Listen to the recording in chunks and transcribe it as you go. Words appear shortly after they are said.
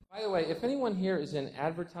By the way, if anyone here is in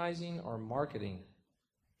advertising or marketing,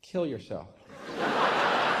 kill yourself.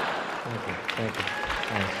 Thank you. Thank you.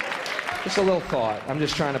 Thanks. Just a little thought. I'm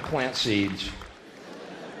just trying to plant seeds.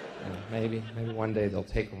 Maybe one day they'll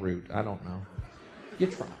take root. I don't know. You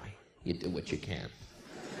try. You do what you can.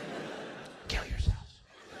 Kill yourselves.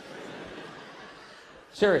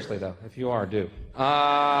 Seriously, though, if you are, do.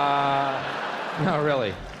 No,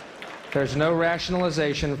 really. There's no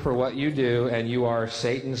rationalization for what you do, and you are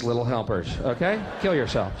Satan's little helpers, okay? Kill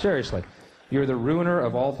yourself. Seriously. You're the ruiner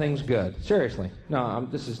of all things good. Seriously. No,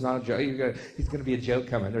 this is not a joke. He's going to be a joke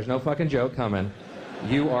coming. There's no fucking joke coming.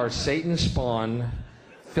 You are Satan's spawn,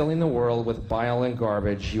 filling the world with bile and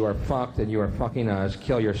garbage. You are fucked, and you are fucking us.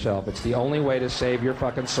 Kill yourself. It's the only way to save your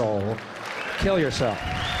fucking soul. Kill yourself.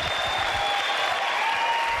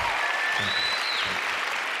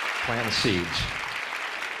 Plant seeds.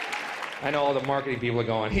 I know all the marketing people are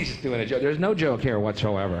going, he's just doing a joke. There's no joke here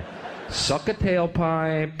whatsoever. Suck a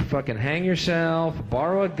tailpipe, fucking hang yourself,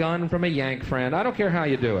 borrow a gun from a yank friend. I don't care how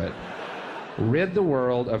you do it. Rid the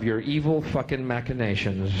world of your evil fucking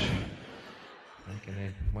machinations.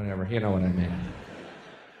 Whatever, you know what I mean.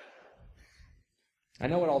 I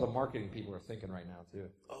know what all the marketing people are thinking right now,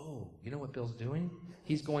 too. Oh, you know what Bill's doing?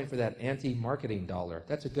 He's going for that anti-marketing dollar.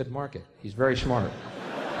 That's a good market. He's very smart.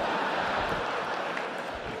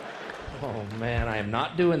 Oh, man, I am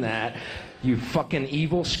not doing that. You fucking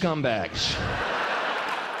evil scumbags.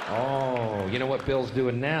 Oh, you know what Bill's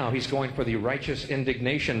doing now? He's going for the righteous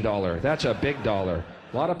indignation dollar. That's a big dollar.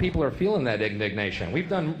 A lot of people are feeling that indignation. We've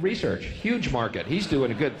done research. Huge market. He's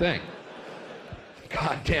doing a good thing.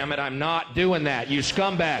 God damn it, I'm not doing that, you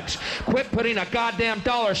scumbags. Quit putting a goddamn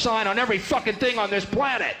dollar sign on every fucking thing on this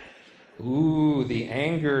planet. Ooh, the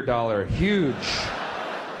anger dollar. Huge.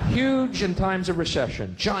 Huge in times of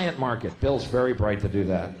recession. Giant market. Bill's very bright to do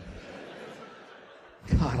that.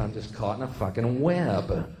 God, I'm just caught in a fucking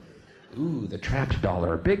web. Ooh, the trapped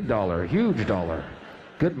dollar. Big dollar. Huge dollar.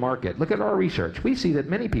 Good market. Look at our research. We see that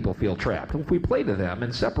many people feel trapped. If we play to them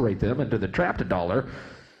and separate them into the trapped dollar,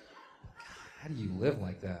 how do you live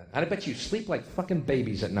like that? I bet you sleep like fucking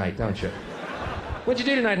babies at night, don't you? What'd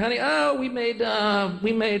you do tonight, honey? Oh, we made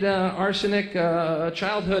arsenic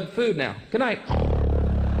childhood food now. Good night.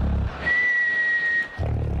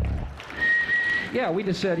 Yeah, we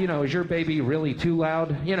just said, is your baby really too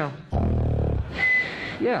loud? Yeah,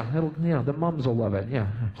 it'll, the mums will love it. Yeah,